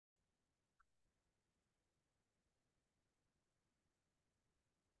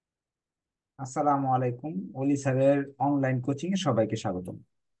আসসালামু আলাইকুম। অলি স্যারের অনলাইন কোচিং এ সবাইকে স্বাগতম।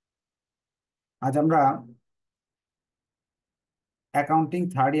 আজ আমরা অ্যাকাউন্টিং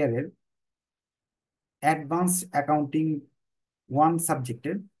থার্ড ইয়ারের অ্যাডভান্স অ্যাকাউন্টিং ওয়ান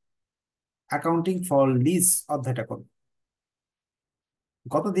সাবজেক্টের অ্যাকাউন্টিং ফর লিজ অধ্যায়টা করব।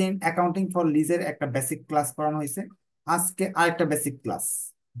 গতদিন অ্যাকাউন্টিং ফর লিজের একটা বেসিক ক্লাস করানো হয়েছে। আজকে আরেকটা বেসিক ক্লাস,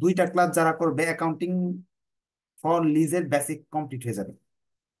 দুইটা ক্লাস যারা করবে অ্যাকাউন্টিং ফর লিজের বেসিক কমপ্লিট হয়ে যাবে।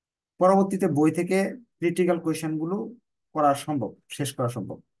 পরবর্তীতে বই থেকে ক্রিটিক্যাল কোয়েশ্চেন গুলো করা সম্ভব, শেষ করা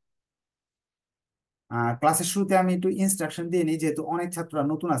সম্ভব। ক্লাসের শুরুতে আমি একটু ইনস্ট্রাকশন দিয়ে নিই, যেহেতু অনেক ছাত্ররা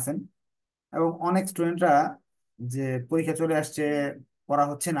নতুন আছেন এবং অনেক স্টুডেন্টরা যে পরীক্ষা চলে আসছে, পড়া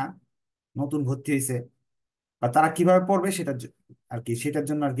হচ্ছে না, নতুন ভর্তি হয়েছে, বা তারা কিভাবে পড়বে আর কি সেটার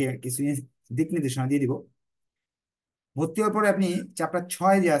জন্য আর কি কিছু দিক নির্দেশনা দিয়ে দিব। ভর্তি হওয়ার পরে আপনি চ্যাপ্টার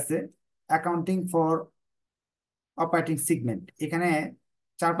 6 যে আছে অ্যাকাউন্টিং ফর অপারেটিং সেগমেন্ট, এখানে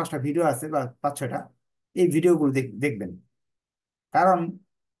 4-5টা ভিডিও আছে বা 5-6টা। এই ভিডিওগুলো দেখবেন, কারণ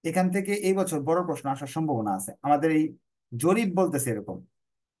এখান থেকে এই বছর বড় প্রশ্ন আসার সম্ভাবনা আছে। আমাদের এই জরিপ বলতেছে এরকম।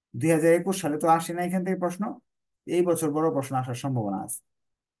 2021 সালে তো আসে না এখান থেকে প্রশ্ন, এই বছর বড় প্রশ্ন আসার সম্ভাবনা আছে।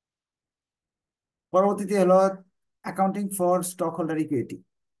 পরবর্তীতে হলো accounting for stock holder equity.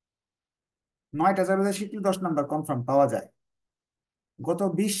 9টা জাবেদা শিখলে 10 নাম্বার কনফার্ম পাওয়া যায়। গত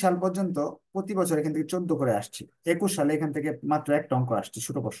 20 সাল পর্যন্ত প্রতি বছর এখান থেকে 14 করে আসছে। 21 সালে এখান থেকে মাত্র একটা অঙ্ক আসছে,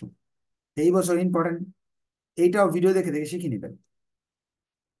 ছোট প্রশ্ন। এই বছর ইম্পর্টেন্ট, এইটাও ভিডিও দেখে দেখে শিখে নেবেন।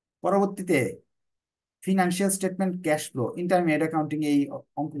 পরবর্তীতে financial statement, cash flow, intermediate accounting, এই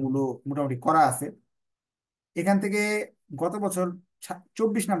অঙ্কগুলো মোটামুটি করা আছে। এখান থেকে গত বছর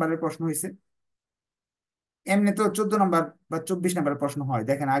 24 নাম্বারের প্রশ্ন হয়েছে। এমনি তো 14 নাম্বার বা 24 নাম্বারের প্রশ্ন হয়,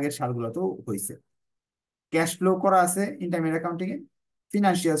 দেখেন আগের সালগুলো তো হয়েছে। ক্যাশ ফ্লো করা আছে ইন্টারমিডিয়েট অ্যাকাউন্টিং এ,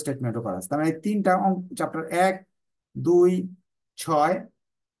 ফিনান্সিয়াল স্টেটমেন্টও করা আছে। তার মানে তিনটা চ্যাপ্টার 1, 2, 6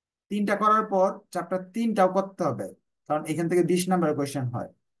 তিনটা করার পর চ্যাপ্টার 3টাও করতে হবে, কারণ এখান থেকে 20 নাম্বারের কোয়েশ্চেন হয়।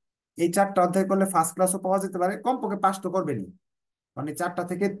 এই 4টা অধ্যায় করলে ফার্স্ট ক্লাসও পাওয়া যেতে পারে, কমপক্ষে পাস তো করবেনই। কারণ এই 4টা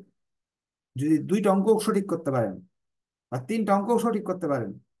থেকে যদি 2টা অঙ্ক সঠিক করতে পারেন বা 3টা অঙ্ক সঠিক করতে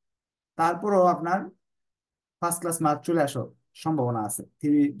পারেন, তারপরও আপনার ফার্স্ট ক্লাস মার্ক চলে আসার সম্ভাবনা আছে।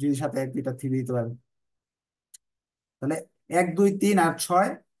 থ্রি যদি সাথে 1-2টা থ্রি দিতে পারেন, তাহলে 1, 2, 3 আর 6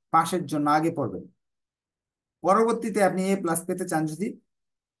 পাশের জন্য আগে পড়বেন। পরবর্তীতে আপনি A+ পেতে চান যদি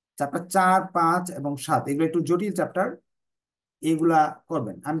চ্যাপ্টার 4, 5 এবং 7 এগুলো একটু জটিল চ্যাপ্টার, এগুলা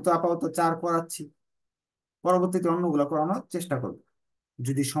করবেন। আমি তো আপাতত 4 করাচ্ছি, পরবর্তীতে অন্যগুলো করানোর চেষ্টা করব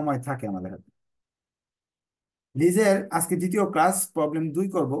যদি সময় থাকে আমাদের হাতে। লিজের আজকে দ্বিতীয় ক্লাস, প্রবলেম 2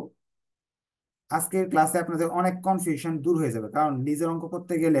 করব। আজকের ক্লাসে আপনাদের অনেক কনফিউশন দূর হয়ে যাবে, কারণ লিজের অঙ্ক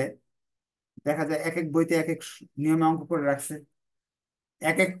করতে গেলে দেখা যায় এক এক বইতে এক এক নিয়মে অঙ্ক করে রাখছে,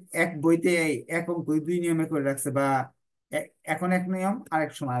 এক এক এক বইতে এক অঙ্ক 2 নিয়মে করে রাখছে, বা এখন এক নিয়ম আর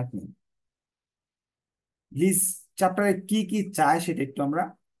এক সময় এক নিয়ম। লিজ চ্যাপ্টারে কি কি চায় সেটা একটু আমরা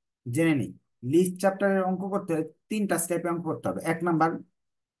জেনে নিই। লিজ চ্যাপ্টারের অঙ্ক করতে হলে 3টা স্টেপে অঙ্ক করতে হবে। 1 নাম্বার,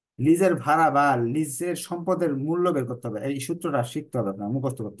 লিজের ভাড়া বা লিজের সম্পদের মূল্য বের করতে হবে, এই সূত্রটা শিখতে হবে, আপনার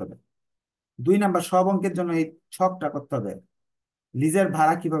মুখস্থ করতে হবে। 2 নাম্বার, সব অঙ্কের জন্য এই ছকটা করতে হবে, লিজের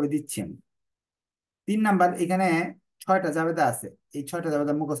ভাড়া কিভাবে দিচ্ছেন। 3 নাম্বার, এখানে 6টা জাবেদা আছে, এই 6টা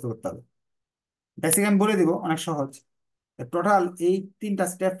জাবেদা মুখস্থ করতে হবে। বেসিক আমি বলে দিব, অনেক সহজ। টোটাল এই 3টা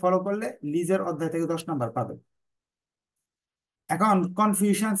স্টেপ ফলো করলে লিজের অধ্যায় থেকে 10 নাম্বার পাবে। এখন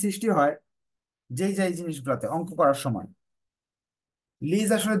কনফিউশন সৃষ্টি হয় যেই যেই জিনিসগুলোতে অঙ্ক করার সময়। লিজ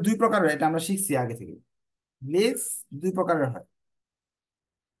আসলে 2 প্রকারের, এটা আমরা শিখছি আগে থেকে। লিজ 2 প্রকারের হয়।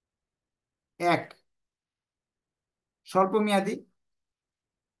 এক, স্বল্প মেয়াদি,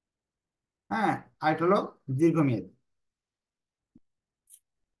 হ্যাঁ, আর একটা হলো দীর্ঘমেয়াদী।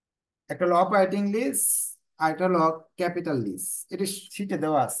 একটা হলো অপারেটিং লিজ, আর একটা হলো ক্যাপিটাল লিজ। এটি শীটে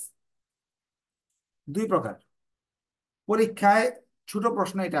দেওয়া আছে। 2 প্রকার। পরীক্ষায় ছোট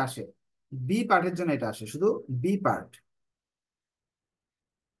প্রশ্ন এটা আসে, বি পার্টের জন্য এটা আসে, শুধু বি পার্ট।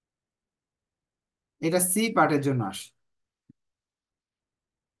 এটা সি পার্টের জন্য আসে।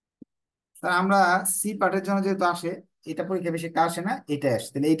 তা আমরা সি পার্টের জন্য যেহেতু আসে, এটা পরীক্ষা বেশি একটা আসে না, এটা আসে,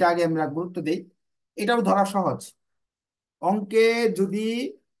 তাহলে এটা আগে আমরা গুরুত্ব দিই। এটাও ধরা সহজ। অঙ্কে যদি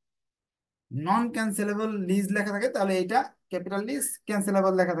নন ক্যান্সেলেবল লিজ লেখা থাকে তাহলে এটা ক্যাপিটাল লিজ,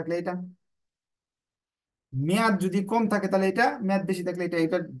 ক্যান্সেলেবল লেখা থাকলে এটা। মেয়াদ যদি কম থাকে তাহলে এটা, মেয়াদ বেশি থাকলে এটা।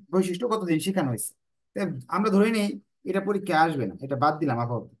 এটার বৈশিষ্ট্য কতদিন শেখানো হয়েছে। তো আমরা ধরে নেই এটা পরীক্ষায় আসবে না, এটা বাদ দিলাম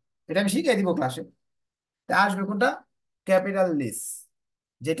আপাতত, এটা আমি শিখিয়ে দিব ক্লাসে। তা আসবে কোনটা? ক্যাপিটাল লিজ,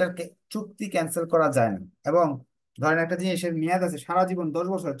 যেটার চুক্তি ক্যান্সেল করা যায় না। এবং ধরেন একটা জিনিসের মেয়াদ আছে সারা জীবন, 10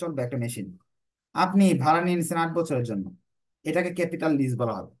 বছর চলবে একটা মেশিন, আপনি ভাড়া নিয়ে নিচ্ছেন 8 বছরের জন্য, এটাকে ক্যাপিটাল লিজ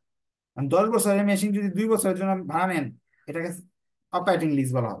বলা হবে। 10 বছরের মেশিন যদি 2 বছরের জন্য ভাড়া নেন, এটাকে অপারেটিং লিজ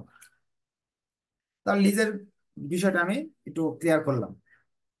বলা হবে। তাহলে লিজের বিষয়টা আমি একটু ক্লিয়ার করলাম।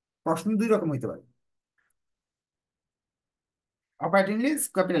 প্রশ্ন দুই রকম হইতে পারে, operating lease,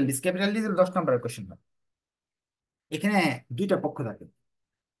 capital lease. Capital লিজের 10 নম্বরের কোশ্চেন। এখানে দুইটা পক্ষ থাকে,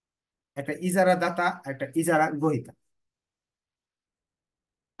 একটা ইজারা দাতা, একটা ইজারা গ্রহীতা।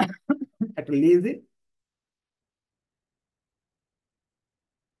 একটা লিজ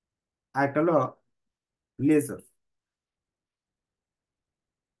আর একটা হলো লেজর।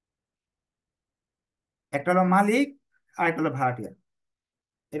 একটা হলো মালিক আর একটা হলো ভাড়াটিয়া।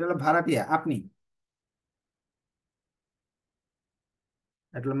 এটা হলো ভাড়াটিয়া আপনি,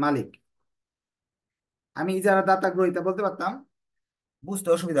 এটা হলো মালিক। আমি ইজারা দাতা গ্রহীতা বলতে পারতাম, বুঝতে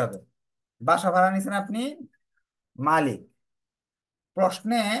অসুবিধা হবে। বাসা ভাড়া নিছেন আপনি, মালিক।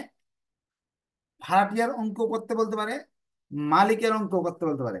 প্রশ্নে ভাড়াটিয়ার অঙ্ক করতে বলতে পারে, মালিকের অঙ্ক করতে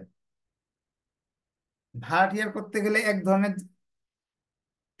বলতে পারে। ভাড়াটিয়ার করতে গেলে এক ধরনের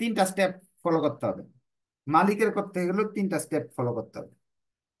 3টা স্টেপ ফলো করতে হবে, মালিকের করতে গেলে 3টা স্টেপ ফলো করতে হবে।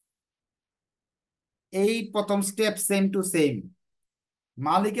 এই প্রথম স্টেপ সেম টু সেম,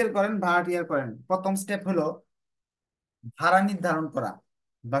 মালিকের করেন ভাড়াটিয়ার করেন। প্রথম স্টেপ হলো ভাড়া নির্ধারণ করা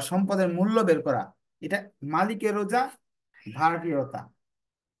বা সম্পদের মূল্য বের করা, এটা মালিকেরও যা, ভাড়াটিয়ারও তা।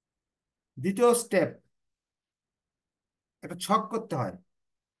 দ্বিতীয় স্টেপ, একটা ছক করতে হয়,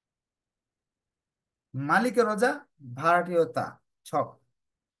 মালিকেরও যা, ভাড়াটিয়ারও তা, ছক।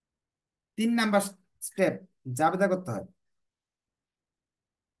 3 নাম্বার স্টেপ, জাবেদা করতে হয়।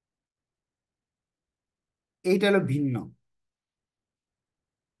 এইটা হলো ভিন্ন,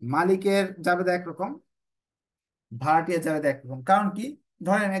 মালিকের জাবেদা একরকম, ভাড়াটিয়ার জাবেদা একরকম। কারণ কি,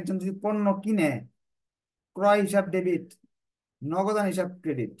 ধরেন একজন যদি পণ্য কিনে, ক্রয় হিসাব ডেবিট, নগদান হিসাব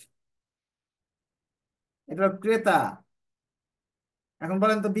ক্রেডিট, এটা হলো ক্রেতা। এখন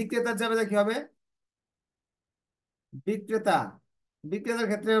বলেন তো বিক্রেতার জাবেদা কি হবে? বিক্রেতা, বিক্রেতার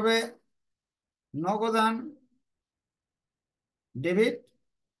ক্ষেত্রে হবে নগদান ডেবিট,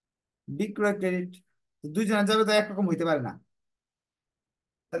 বিক্রয় ক্রেডিট। দুইজনের জাবেদা একরকম হইতে পারে না।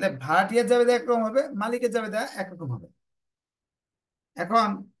 তাহলে ভাড়াটিয়ার জাবেদা একরকম হবে, মালিকের জাবেদা একরকম হবে। এখন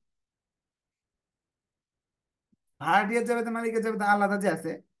ভাড়াটিয়ার জাবেদা মালিকের জাবেদা আলাদা যে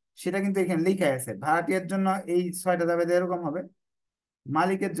আছে, সেটা কিন্তু এখানে লেখা আছে। ভাড়াটিয়ার জন্য এই 6টা জাবেদা এরকম হবে,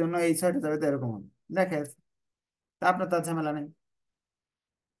 মালিকের জন্য এই 6টা জাবেদা এরকম হবে, লেখা আছে। তা আপনার তার ঝামেলা নেই।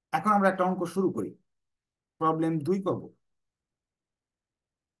 এখন আমরা একটা অঙ্ক শুরু করি, প্রবলেম 2 করব।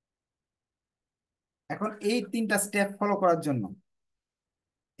 এখন এই 3টা স্টেপ ফলো করার জন্য,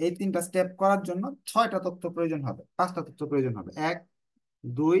 এই 3টা স্টেপ করার জন্য 6টা তথ্য প্রয়োজন হবে, 5টা তথ্য প্রয়োজন হবে। 1,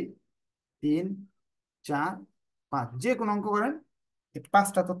 2, 3, 4, 5, যে কোনো অঙ্ক করেন, এই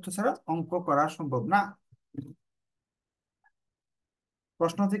 5টা তথ্য ছাড়া অঙ্ক করা সম্ভব না।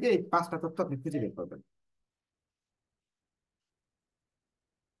 প্রশ্ন থেকে এই 5টা তথ্য আপনি খুঁজে বের করবেন।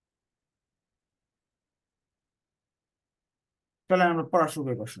 চলে আমরা পড়া শুরু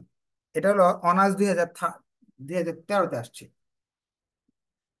করি প্রশ্ন। এটা হলো অনার্স 2013-তে আসছে,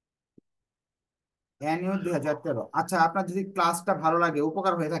 অ্যানুয়াল 2013। আচ্ছা, আপনার যদি ক্লাসটা ভালো লাগে,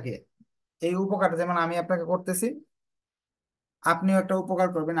 উপকার হয়ে থাকে, এই উপকারটা যেমন আমি আপনাকে করতেছি, আপনিও একটা উপকার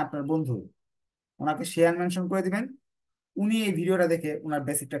করবেন আপনার বন্ধু, ওনাকে শেয়ার মেনশন করে দিবেন। উনি এই ভিডিওটা দেখে ওনার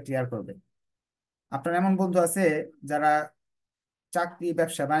বেসিকটা ক্লিয়ার করবেন। আপনার এমন বন্ধু আছে যারা চাকরি,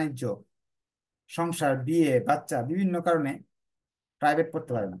 ব্যবসা বাণিজ্য, সংসার, বিয়ে, বাচ্চা, বিভিন্ন কারণে প্রাইভেট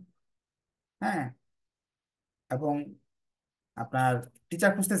পড়তে পারে না, হ্যাঁ, এবং আপনার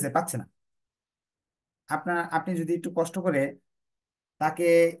টিচার খুঁজতেছে, পাচ্ছে না। আপনি যদি একটু কষ্ট করে তাকে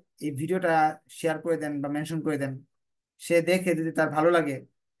এই ভিডিওটা শেয়ার করে দেন বা মেনশন করে দেন, সে দেখে যদি তার ভালো লাগে,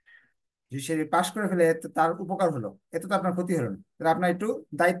 যদি সে পাশ করে ফেলে, তো তার উপকার হলো, এতে তো আপনার ক্ষতি হলো না। তাহলে আপনার একটু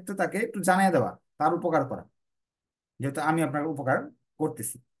দায়িত্ব তাকে একটু জানিয়ে দেওয়া, তার উপকার করা, যেহেতু আমি আপনার উপকার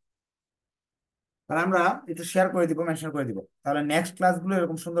করতেছি। তাহলে আমরা একটু শেয়ার করে দিব, মেনশন করে দিব, তাহলে নেক্সট ক্লাসগুলো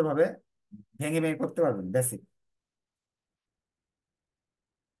এরকম সুন্দরভাবে ভেঙে ভেঙে করতে পারবেন। বেসিক।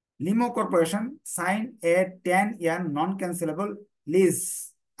 লিমো কর্পোরেশন সাইন এ 10 ইয়ার নন ক্যান্সেলেবল লিজ।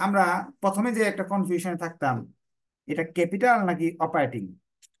 আমরা প্রথমে যে একটা কনফিউশনে থাকতাম, এটা ক্যাপিটাল নাকি অপারেটিং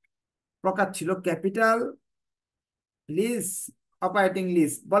প্রকার ছিল, ক্যাপিটাল লিজ, অপারেটিং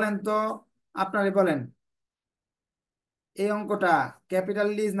লিজ। বলেন তো, আপনারই বলেন, এই অঙ্কটা ক্যাপিটাল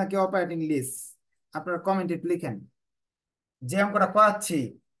লিজ নাকি অপারেটিং লিজ? আপনারা কমেন্টে লিখেন, যে অঙ্কটা করাচ্ছি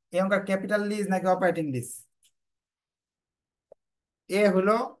এই অঙ্কটা ক্যাপিটাল লিজ নাকি অপারেটিং লিজ। এ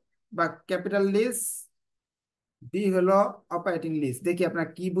হলো বা ক্যাপিটাল লিজ, বি হলো অপারেটিং লিজ। দেখি আপনারা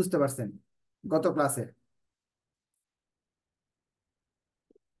কি বুঝতে পারছেন গত ক্লাসে।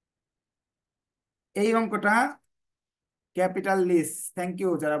 এই অঙ্কটা ক্যাপিটাল লিজ। থ্যাংক ইউ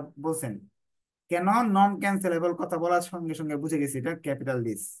যারা বলছেন। কেন নন ক্যান্সেলেবল কথা বলার সঙ্গে সঙ্গে বুঝে গেছি এটা ক্যাপিটাল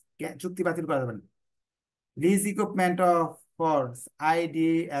লিজ, চুক্তি বাতিল করা যাবে না। Lease equipment of for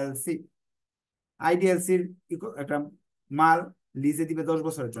IDLC, আইডিএলসির একটা মাল লিজে দিবে 10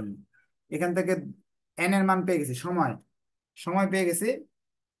 বছরের জন্য। এখান থেকে এন এর মান পেয়ে গেছি, সময় সময় পেয়ে গেছি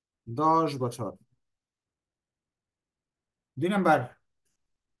 10 বছর। 2 নাম্বার,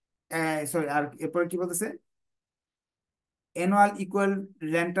 সরি, আর এরপরে কি বলতেছে, annual equal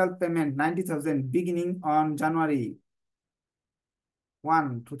rental payment 90,000 beginning on January 1,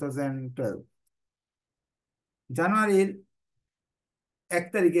 2012। জানুয়ারির 1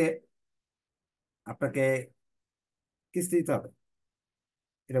 তারিখে আপনাকে কিস্তি দিতে হবে,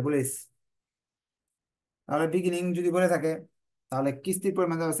 এটা বলিস। তাহলে বিগিনিং যদি বলে থাকে তাহলে কিস্তির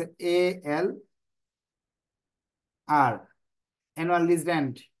পরিমাণ দেওয়া আছে এল, আর অ্যানুয়াল লিজ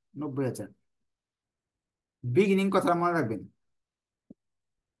রেন্ট 90,000। বিগিনিং কথা মনে রাখবেন।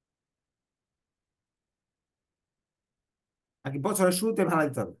 আর কি বছরের শুরুতে ভাড়া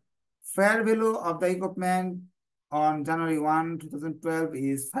দিতে হবে। Fair value of the equipment on January 1, 2012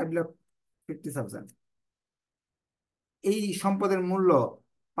 is 5,50,000। এই সম্পদের মূল্য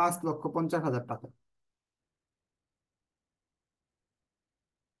 5,50,000 টাকা।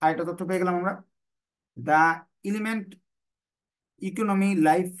 আরেকটা তথ্য পেয়ে গেলাম আমরা, the element economy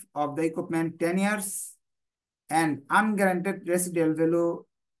life of the equipment 10 years and আনগ্যারান্টেড residual value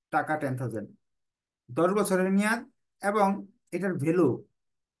টাকা 10,000। 10 বছরের মেয়াদ এবং এটার ভ্যালু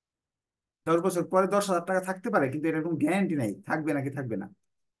 10 বছর পরে 10,000 টাকা থাকতে পারে, কিন্তু এটার কোনো গ্যারান্টি নাই থাকবে নাকি থাকবে না।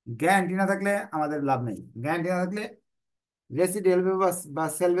 গ্যারান্টি না থাকলে আমাদের লাভ নেই। গ্যারান্টি না থাকলে রেসিডুয়াল ভ্যালু বা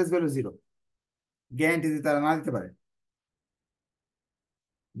সেলভেজ ভ্যালু 0। গ্যারান্টি যদি তারা না দিতে পারে।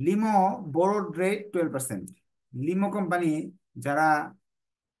 Limo borrowed rate 12%। Limo company যারা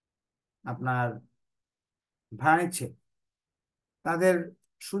আপনার ভাড়া নিচ্ছে তাদের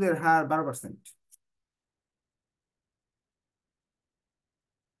সুদের হার 12%।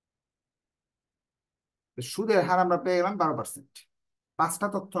 সুদের হার আমরা পেয়ে গেলাম 12%। 5টা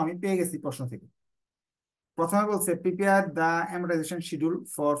তথ্য আমি পেয়ে গেছি প্রশ্ন থেকে। প্রথমে বলছে prepare the amortisation schedule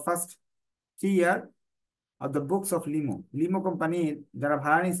for first 3 year of the books of limo. Limo কোম্পানির যারা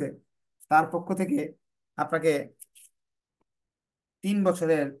ভাড়া নিছে তার পক্ষ থেকে আপনাকে 3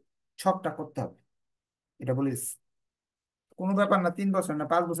 বছরের ছকটা করতে হবে, এটা বলিস। কোনো ব্যাপার না, 3 বছর না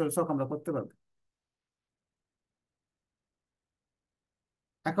 5 বছরের ছক আমরা করতে পারবো।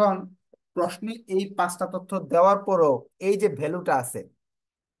 এখন প্রশ্নে এই 5টা তথ্য দেওয়ার পরও এই যে ভ্যালুটা আছে,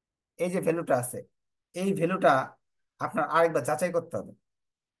 এই যে ভ্যালুটা আছে, এই ভ্যালুটা আপনার আরেকবার যাচাই করতে হবে।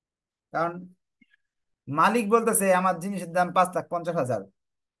 কারণ মালিক বলতেছে আমার জিনিসের দাম 5,50,000,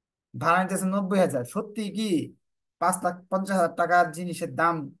 ভাড়া নিতেছে 90,000। সত্যি কি 5,50,000 টাকার জিনিসের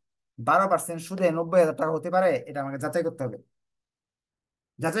দাম 12% সুদে 90,000 টাকা হতে পারে? এটা আমাকে যাচাই করতে হবে।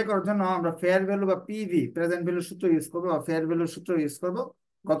 যাচাই করার জন্য আমরা ফেয়ার ভ্যালু বা পিভি, প্রেজেন্ট ভ্যালু সূত্র ইউজ করবো, বা ফেয়ার ভ্যালুর সূত্র ইউজ করবো।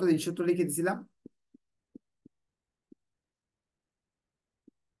 গতদিন সূত্র লিখে দিয়েছিলাম।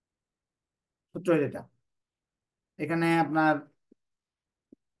 সূত্র এটা, এখানে আপনার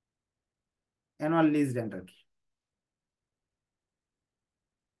অ্যানুয়াল লিজ রেন্ট আর কি,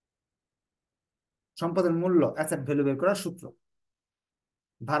 সম্পদের মূল্য অ্যাসেট ভ্যালু বের করার সূত্র।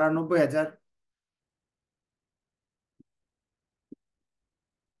 ভাড়া 90,000,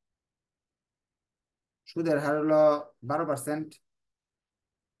 সুদের হার হলো 12%,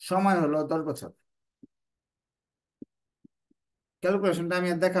 সময় হলো 10 বছর। ক্যালকুলেশনটা আমি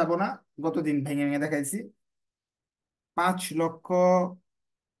আর দেখাবো না, গতদিন ভেঙে ভেঙে দেখাইছি।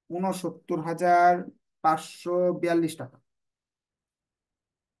 5,69,542 টাকা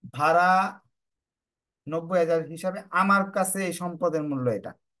ভাড়া, 90,000 হিসাবে আমার কাছে এই সম্পদের মূল্য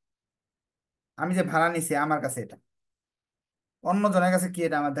এটা। আমি যে ভাড়া নিছি আমার কাছে এটা, অন্য জনের কাছে কি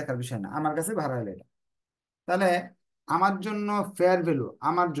এটা আমার দেখার বিষয় না, আমার কাছে ভাড়া হলো এটা। তাহলে আমার জন্য ফেয়ার ভ্যালু,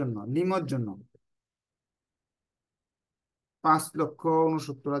 আমার জন্য লিমোর জন্য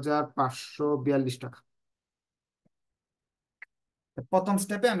 5,69,542 টাকা। প্রথম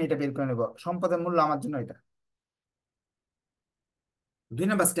স্টেপে আমি এটা বের করে নেব, সম্পদের মূল্য আমার জন্য এটা। 2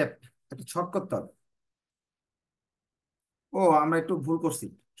 নম্বর স্টেপ, একটা ছক করতে হবে। আমরা একটু ভুল করছি,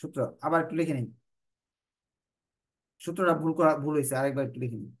 সূত্র আবার একটু লিখে নিই। সূত্রটা ভুল হয়েছে, আরেকবার একটু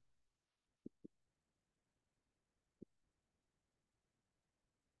লিখে নিই।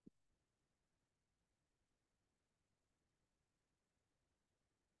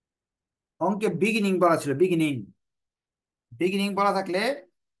 অঙ্কে বিগিনিং বলা ছিল, বিগিনিং। বিগিনিং বলা থাকলে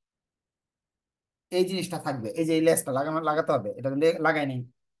এই জিনিসটা থাকবে, এই যে এই লেসটা লাগাতে হবে, এটা লাগাই নেই।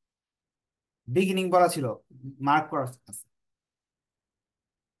 বিগিনিং বলা ছিল, মার্ক করা আছে।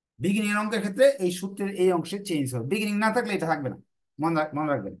 বিগিনিং অঙ্কের ক্ষেত্রে এই সূত্রের এই অংশে চেঞ্জ হবে, বিগিনিং না থাকলে এটা থাকবে না। মনে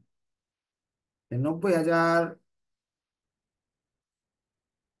রাখবেন। 90,000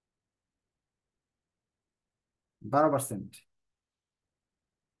 12%।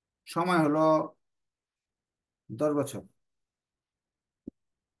 সময় হলো 10 বছর।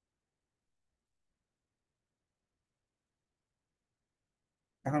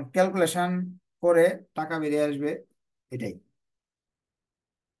 এখন ক্যালকুলেশন করে টাকা বেরিয়ে আসবে এটাই।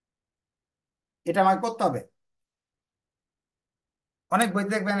 এটা আমাকে করতে হবে। অনেক বই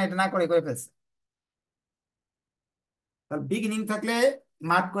দেখবেন এটা না করে করে ফেলছে। তাহলে বিগিনিং থাকলে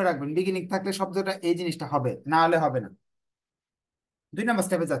মার্ক করে রাখবেন, বিগিনিং থাকলে শব্দটা এই জিনিসটা হবে, না হলে হবে না। 2 নম্বর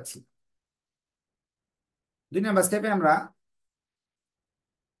স্টেপে যাচ্ছি। 2 নম্বর স্টেপে আমরা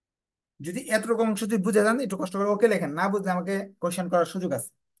যদি এতরকম অংশ যদি বুঝে যান একটু কষ্ট করে ওকে লেখেন, না বুঝলে আমাকে কোয়েশ্চেন করার সুযোগ আছে,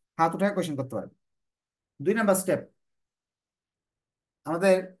 হাত উঠে কোয়েশ্চেন করতে পারবেন। 2 নম্বর স্টেপ,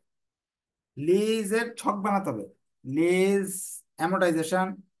 আমাদের লিজের ছক বানাতে হবে। Lease amortisation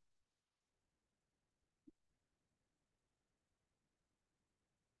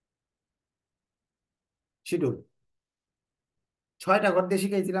schedule. 6টা ঘর দিয়ে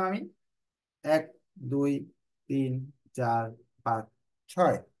শিখেছিলাম আমি, 1 2 3 4 5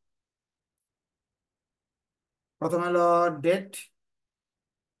 6। প্রথম হলো ডেট,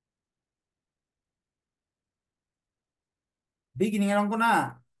 বিগিনিং এর অঙ্ক না,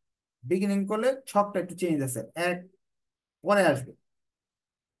 বিগিনিং করলে ছকটা একটু চেঞ্জ আছে, এক পরে আসবে।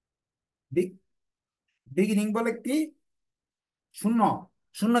 বিগিনিং বলে কি? শূন্য।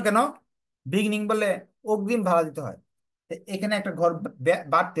 শূন্য কেন? বিগিনিং বলে অগ্রিম ভাড়া দিতে হয়। এখানে একটা ঘর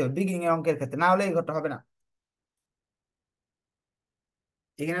বাড়তে হবে বিগিনিং এর অঙ্কের ক্ষেত্রে, না হলে এই ঘরটা হবে না।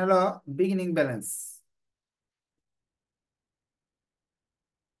 এখানে হলো beginning balance,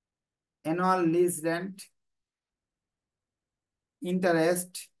 annual lease rent,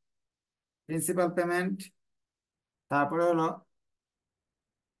 interest, principal payment, তারপরে হলো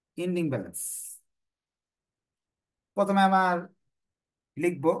এন্ডিং ব্যালেন্স। প্রথমে আমার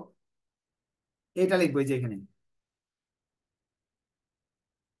লিখবো, এটা লিখবো এই যে এখানে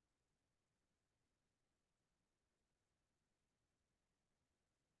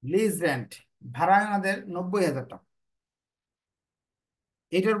লিজ রেন্ট, ভাড়া আমাদের 90,000 টাকা।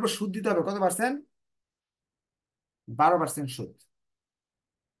 এটার উপর সুদ দিতে হবে কত পার্সেন্ট? 12% সুদ।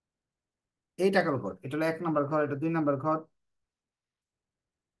 এই টাকার উপর, এটা হলো 1 নম্বর ঘর, এটা 2 নম্বর ঘর,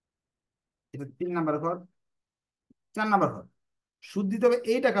 এটা 3 নম্বর ঘর, 4 নম্বর ঘর। সুদ দিতে হবে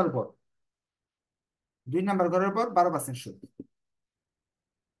এই টাকার উপর, 2 নম্বর ঘরের উপর 12% সুদ।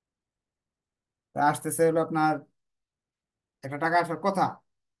 তা আসতেছে হলো আপনার একটা টাকা আসার কথা,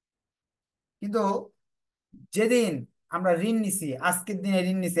 কিন্তু যেদিন আমরা ঋণ নিছি, আজকের দিনে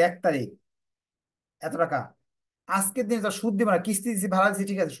ঋণ নিছি 1 তারিখ, এত টাকা, আজকের দিনে তো সুদ দিব না, কিস্তি দিছি ভাড়া দিছি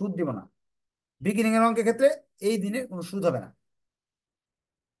ঠিক আছে, সুদ দিব না। বিগিনিং এর অঙ্কের ক্ষেত্রে এই দিনে কোনো সুদ হবে না,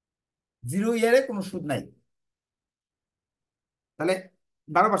 0 ইয়ারে কোনো সুদ নাই। তাহলে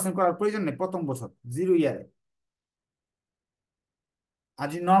 12% করার প্রয়োজন নেই প্রথম বছর 0 ইয়ারে। আর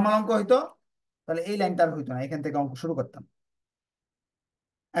যদি নর্মাল অঙ্ক হইতো তাহলে এই লাইনটা আর হইতো না, এখান থেকে অঙ্ক শুরু করতাম।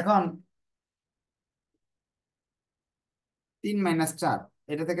 এখন 3 - 4,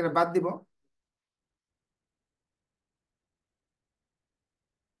 এটা থেকে এটা বাদ দিব।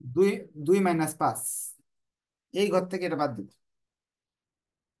 2 2 - 5, এই ঘর থেকে এটা বাদ দিব।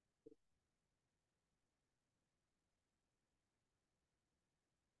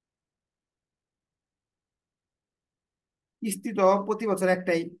 কিস্তি তো প্রতি বছর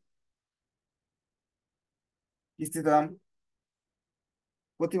একটাই, কিস্তি তো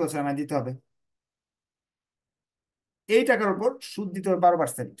প্রতি বছর আমায় দিতে হবে। এই টাকার উপর সুদ দিতে হবে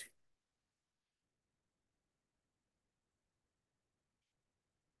 12%।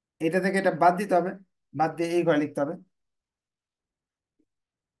 এটা থেকে এটা বাদ দিতে হবে, বাদ দিয়ে এই ঘরে লিখতে হবে।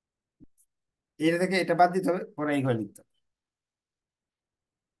 এটা থেকে এটা বাদ দিতে হবে, পরে এই ঘরে লিখতে হবে।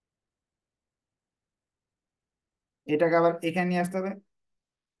 এটাকে আবার এখানে নিয়ে আসতে হবে।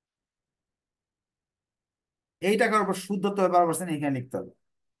 এই টাকার উপর সুদ ধরতে হবে 12%, এখানে লিখতে হবে।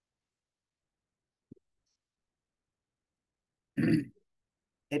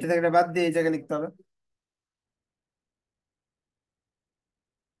 এটা থেকে এটা বাদ দিয়ে এই জায়গায় লিখতে হবে।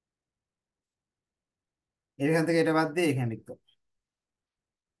 এখান থেকে এটা বাদ দিয়ে এখানে লিখতে হবে।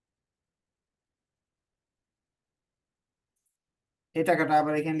 এই টাকাটা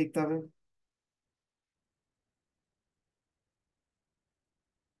আবার এখানে লিখতে হবে।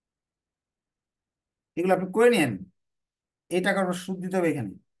 এগুলো আপনি করে নিন। এই টাকার উপর সুদ দিতে হবে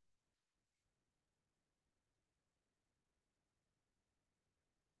এখানে।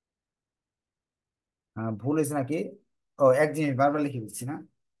 ভুল হয়েছে নাকি? ও, এক জিনিস বারবার লিখে দিচ্ছি না,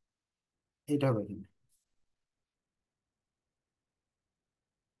 এইটা হবে এখানে।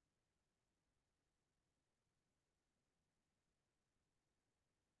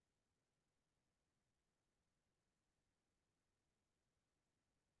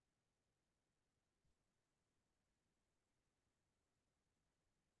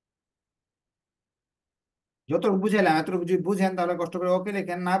 যতটুকু বুঝাইলাম এতটুকু যদি বুঝেন তাহলে কষ্ট করে ওকে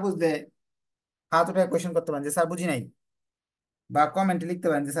লেখেন, না বুঝলে হাত উঠে কোয়েশ্চেন করতে পারেন যে স্যার বুঝি নাই, বা কমেন্টে লিখতে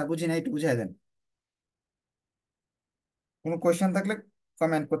পারেন যে স্যার বুঝি নাই, একটু বুঝাই দেন। কোনো কোয়েশ্চেন থাকলে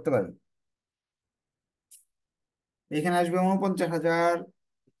কমেন্ট করতে পারেন। এখানে আসবে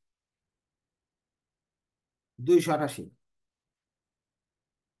 49,288।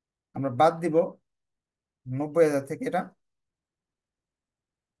 আমরা বাদ দিব 90,000 থেকে এটা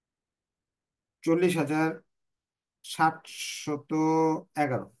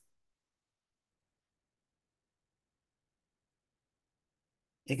 40,711।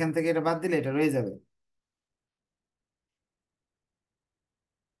 এখান থেকে এটা বাদ দিলে এটা রয়ে যাবে।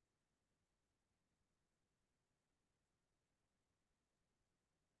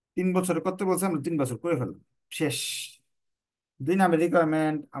 তিন বছরে করতে বলছে, আমরা 3 বছর করে ফেললাম, শেষ। 2 নাম্বার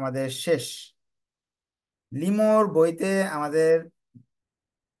রিকোয়ারমেন্ট আমাদের শেষ। লিমোর বইতে আমাদের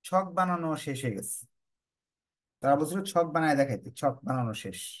ছক বানানো শেষ হয়ে গেছে। তারা বলছিল ছক বানায় দেখাইতে, ছক বানানো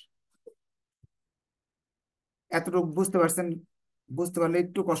শেষ। এতটুকু বুঝতে পারছেন? বুঝতে পারলে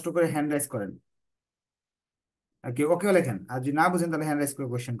একটু কষ্ট করে হ্যান্ড রাইজ করেন, আর কি ওকেও লেখেন। আর যদি না বুঝেন তাহলে হ্যান্ড রাইজ করে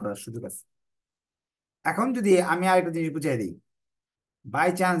কোয়েশ্চেন করার সুযোগ আছে। এখন যদি আমি আরেকটা জিনিস বুঝাই দিই, বাই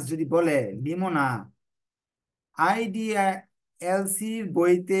চান্স যদি বলে লিমো না, আইডিএলসির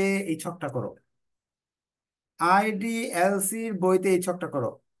বইতে এই ছকটা করো, আইডিএলসির বইতে এই ছকটা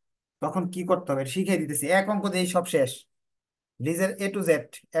করো, তখন কি করতে হবে শিখিয়ে দিতেছি। এক অঙ্ক দিয়ে সব শেষ। লিজের A to Z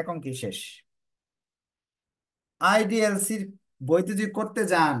এক অঙ্কই শেষ। আইডিএলসির বইতে যদি করতে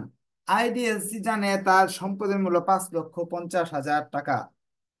যান, আইডিএলসি জানে তার সম্পদের মূল্য 5,50,000 টাকা,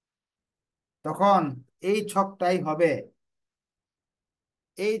 তখন এই ছকটাই হবে,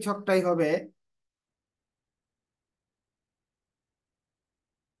 এই ছকটাই হবে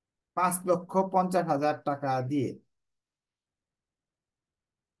 5,50,000 টাকা দিয়ে।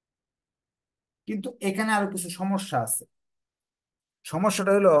 কিন্তু এখানে আরো কিছু সমস্যা আছে।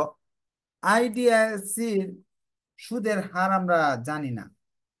 সমস্যাটা হলো আইডিএলসির সুদের হার আমরা জানি না,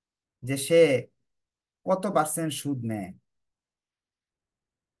 যে সে কত পার্সেন্ট সুদ নেয়।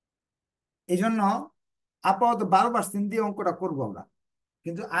 এই জন্য আপাতত 12% দিয়ে অঙ্কটা করবো আমরা।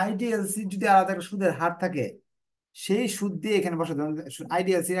 কিন্তু আইডিএলসি যদি আলাদা একটা সুদের হার থাকে, সেই সুদ দিয়ে এখানে বসাতে হবে।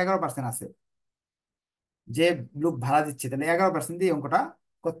 আইডিএলসি 11% আছে, যে লোক ভাড়া দিচ্ছে, তাহলে 11% দিয়ে অঙ্কটা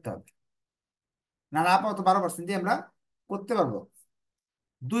করতে হবে। না না, আপাতত 12% দিয়ে আমরা করতে পারবো।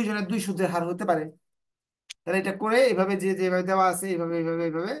 দুইজনের দুই সুদের হার হতে পারে, তাহলে এটা করে এইভাবে যে যেভাবে দেওয়া আছে এইভাবে এইভাবে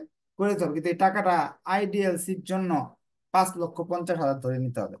এইভাবে করে দিতে হবে। কিন্তু এই টাকাটা আইডিএলসির জন্য 5,50,000 ধরে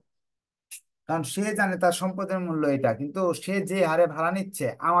নিতে হবে, কারণ সে জানে তার সম্পদের মূল্য এটা, কিন্তু সে যে হারে ভাড়া নিচ্ছে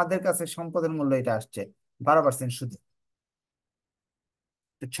আমাদের কাছে সম্পদের মূল্য এটা আসছে 12% সুদে।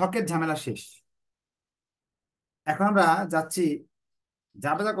 তো ছকের ঝামেলা শেষ। এখন আমরা যাচ্ছি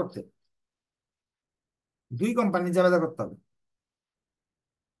জাবেদা করতে। দুই কোম্পানি জাবেদা করতে হবে।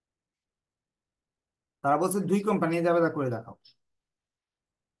 তারা বলছে দুই কোম্পানি জাবেদা করে দেখাও।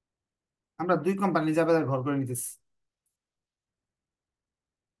 আমরা দুই কোম্পানি জাবেদার ঘর করে নিতেছি।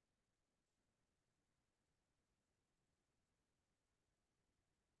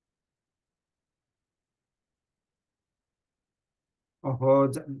 ওহো,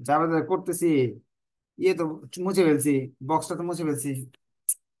 জাবেদা করতেছি, ইয়ে তো মুছে ফেলছি, বক্সটা তো মুছে ফেলছি।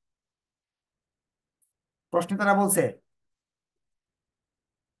 প্রশ্নে তারা বলছে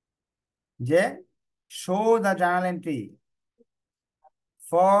যে show the journal entry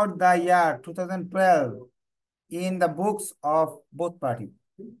for the year 2012 in the books of both party.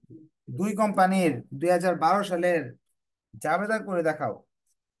 দুই কোম্পানির 2012 সালের জাবেদা করে দেখাও।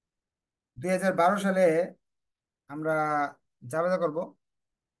 2012 সালে আমরা জাবেদা করব।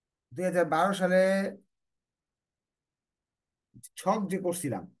 2012 সালে ছক যে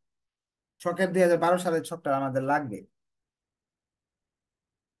করছিলাম, ছকের 2012 সালের ছকটা আমাদের লাগবে।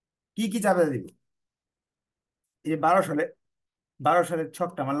 কি কি জাবেদা দিব? এই যে 12 সালে, 12 সালের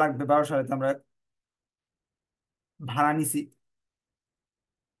ছকটা আমার লাগবে। 12 সালে তো আমরা ভাড়া নিছি।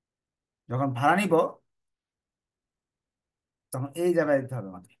 যখন ভাড়া নিব তখন এই জায়গায় দিতে হবে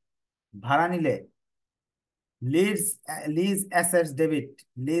আমাদের। ভাড়া নিলে lease, lease assets debit,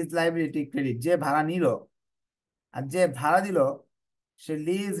 lease liability credit. যে ভাড়া নিল আর যে ভাড়া দিল, সে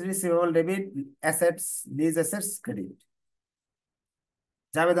lease receivable debit, assets, lease assets credit.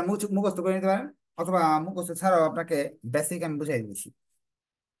 জাবেদা মুখস্থ করে নিতে পারেন, অথবা মুখস্থ ছাড়াও আপনাকে বেসিক আমি বুঝাই দিচ্ছি।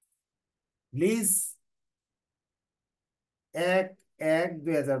 লিজ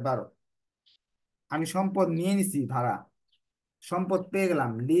 1/1/2012, আমি সম্পদ নিয়ে নিছি ভাড়া, সম্পদ পেয়ে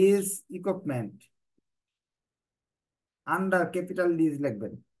গেলাম। Lease equipment under capital lease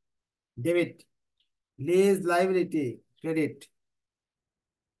লিখবেন, ডেবিট। লিজ লাইবিলিটি ক্রেডিট,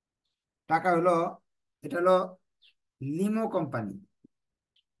 টাকা হলো এটা হলো লিমো কোম্পানি,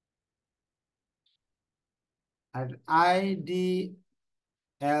 আর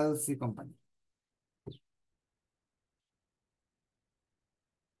IDLC কোম্পানি।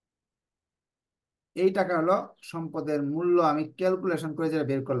 এই টাকা হলো সম্পদের মূল্য, আমি ক্যালকুলেশন করে যেটা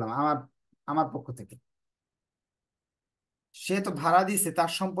বের করলাম আমার আমার পক্ষ থেকে। সে তো ভাড়া দিছে,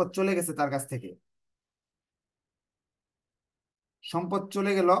 তার সম্পদ চলে গেছে তার কাছ থেকে, সম্পদ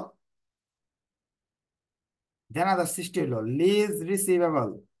চলে গেল, দেনাদার সৃষ্টি হলো, লিজ রিসিভেবল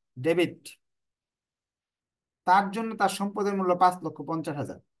ডেবিট, তার জন্য তার সম্পদের মূল্য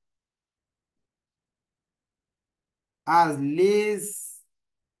 5,50,000। আর লিজ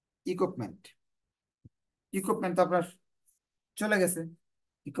ইকুইপমেন্ট, ইকুইপমেন্ট তো আপনার চলে গেছে,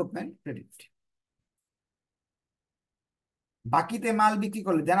 ইকুইপমেন্ট ক্রেডিট। বাকিতে মাল বিক্রি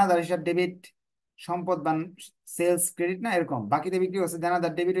করলে দেনাদার হিসাব ডেবিট, সম্পদ বা সেলস ক্রেডিট, না এরকম বাকিতে বিক্রি করছে,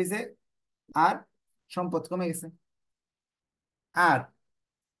 দেনাদার ডেবিট হয়েছে, আর সম্পদ কমে গেছে। আর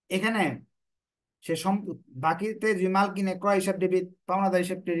এখানে সে সম্পদ বাকিতে যে মাল কিনে, ক্রয় হিসাব ডেবিট, পাওনাদার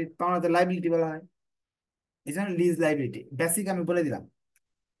হিসাব ক্রেডিট, পাওনাদার লাইবিলিটি বলা হয়, এই জন্য লিজ লাইবিলিটি বেসিক আমি বলে দিলাম।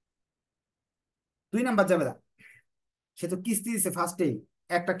 2 নাম্বার যাবে না, সে তো কিস্তি দিছে ফার্স্টেই,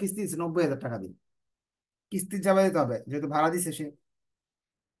 একটা কিস্তি দিচ্ছে 90,000 টাকা দিয়ে, কিস্তির যাবে দিতে হবে যেহেতু ভাড়া দিছে সে,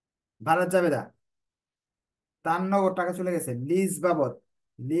 ভাড়ার যাবে না, তার নগদ টাকা চলে গেছে লিজ বাবদ,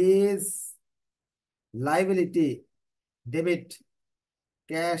 lease liability debit,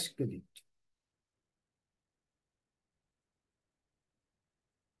 cash credit.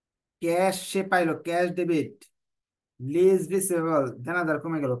 Cash সে পাইলো, ক্যাশ ডেবিট, লিজ রিসিভেবল দেনাদার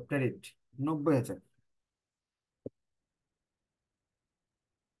কমে গেল, ক্রেডিট 90,000।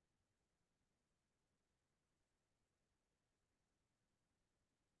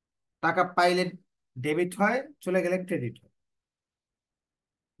 টাকা পাইলে ডেবিট হয়, চলে গেলে ক্রেডিট হয়,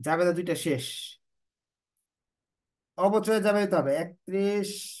 জাবেদা দুইটা শেষ। অবচয়ে যাবে তো হবে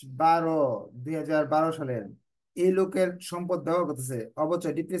 31/12/2012 সালের, এই লোকের সম্পদ ব্যবহার করতেছে,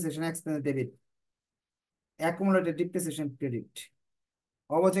 অবচয় depreciation expense debit, accumulated depreciation credit.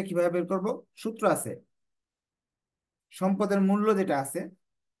 অবচয় কিভাবে বের করব? সূত্র আছে, সম্পদের মূল্য যেটা আছে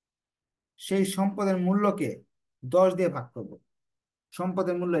সেই সম্পদের মূল্যকে 10 দিয়ে ভাগ করব।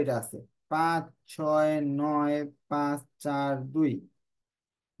 সম্পদের মূল্য এটা আছে 5, 6, 9, 5, 4, 2,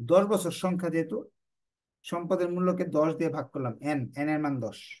 10 বছর সংখ্যা, যেহেতু সম্পদের মূল্যকে 10 দিয়ে ভাগ করলাম, এন এন এর মান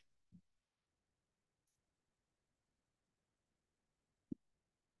 10।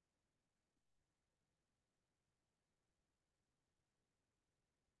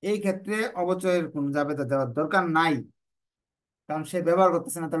 এই ক্ষেত্রে অবচয়ের কোন জাবেদা দেওয়ার দরকার নাই, কারণ সে ব্যবহার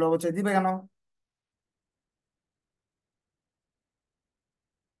করতেছে না, তাহলে অবচয় দিবে কেন?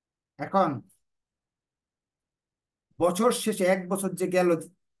 এখন বছর শেষে 1 বছর যে গেল,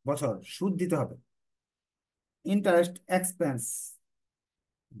 বছর সুদ দিতে হবে, interest expense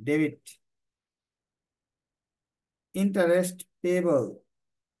debit, interest payable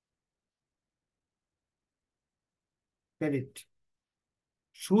credit.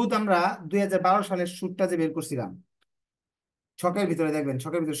 সুদ আমরা 2012 সালের সুদটা যে বের করছিলাম, ছকের ভিতরে দেখবেন,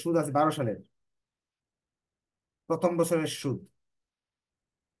 ছকের ভিতরে সুদ আছে 12 সালের, প্রথম বছরের সুদ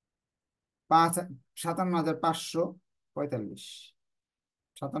 57,545,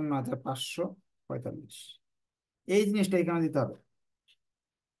 57,545, এই জিনিসটা এখানে দিতে হবে,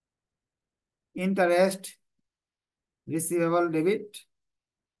 interest receivable debit,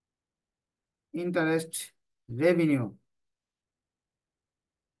 interest revenue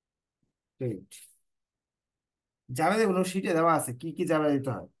credit. জাবেদা গুলো শিটে দেওয়া আছে, কি কি জাবেদা দিতে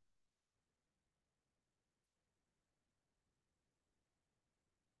হয়।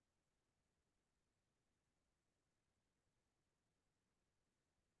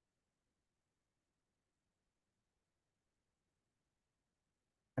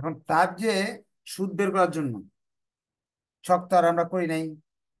 এখন তার যে সুদ বের করার জন্য ছক তো আর আমরা করি নাই,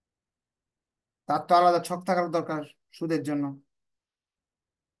 তার তো আলাদা ছক থাকার দরকার সুদের জন্য,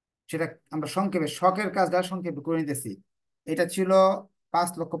 সেটা আমরা সংক্ষেপে শখের কাজটা সংক্ষেপে করে নিতেছি। এটা ছিল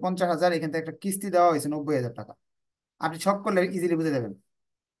 5,50,000, এখান থেকে একটা কিস্তি দেওয়া হয়েছে 90,000 টাকা। আপনি ছক করলে ইজিলি বুঝে যাবেন।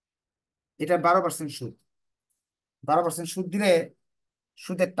 এটা 12% সুদ, 12% সুদ দিলে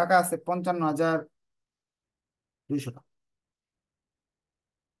সুদের টাকা আছে 55,200 টাকা।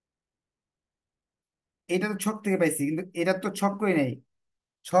 এটা তো ছক থেকে পাইছি, কিন্তু এটা তো ছক করে নেই,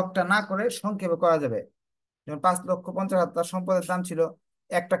 ছকটা না করে সংক্ষেপে করা যাবে। যেমন 5,50,000 তার সম্পদের দাম ছিল,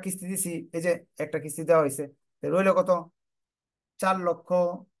 একটা কিস্তি দিছি, এই যে একটা কিস্তি দেওয়া হয়েছে, রইল কত?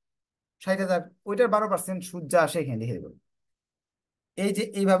 4,60,000। ওইটার 12% সুদ যা আসে এখানে লিখে দেবো। এই যে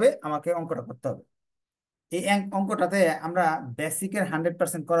এইভাবে আমাকে অঙ্কটা করতে হবে। এই অঙ্কটাতে আমরা বেসিকের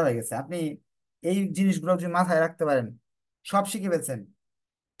 100% করা হয়ে গেছে। আপনি এই জিনিসগুলো যদি মাথায় রাখতে পারেন, সব শিখে ফেলছেন।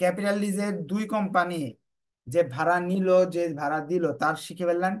 ক্যাপিটাল লিজের দুই কোম্পানি, যে ভাড়া নিল, যে ভাড়া দিল, তার শিখে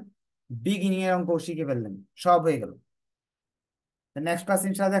ফেললেন, বিগিনিং এর অঙ্ক শিখে ফেললেন, সব হয়ে গেল। নেক্সট ক্লাস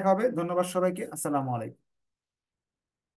ইনশাআল্লাহ দেখা হবে। ধন্যবাদ সবাইকে, আসসালামু আলাইকুম।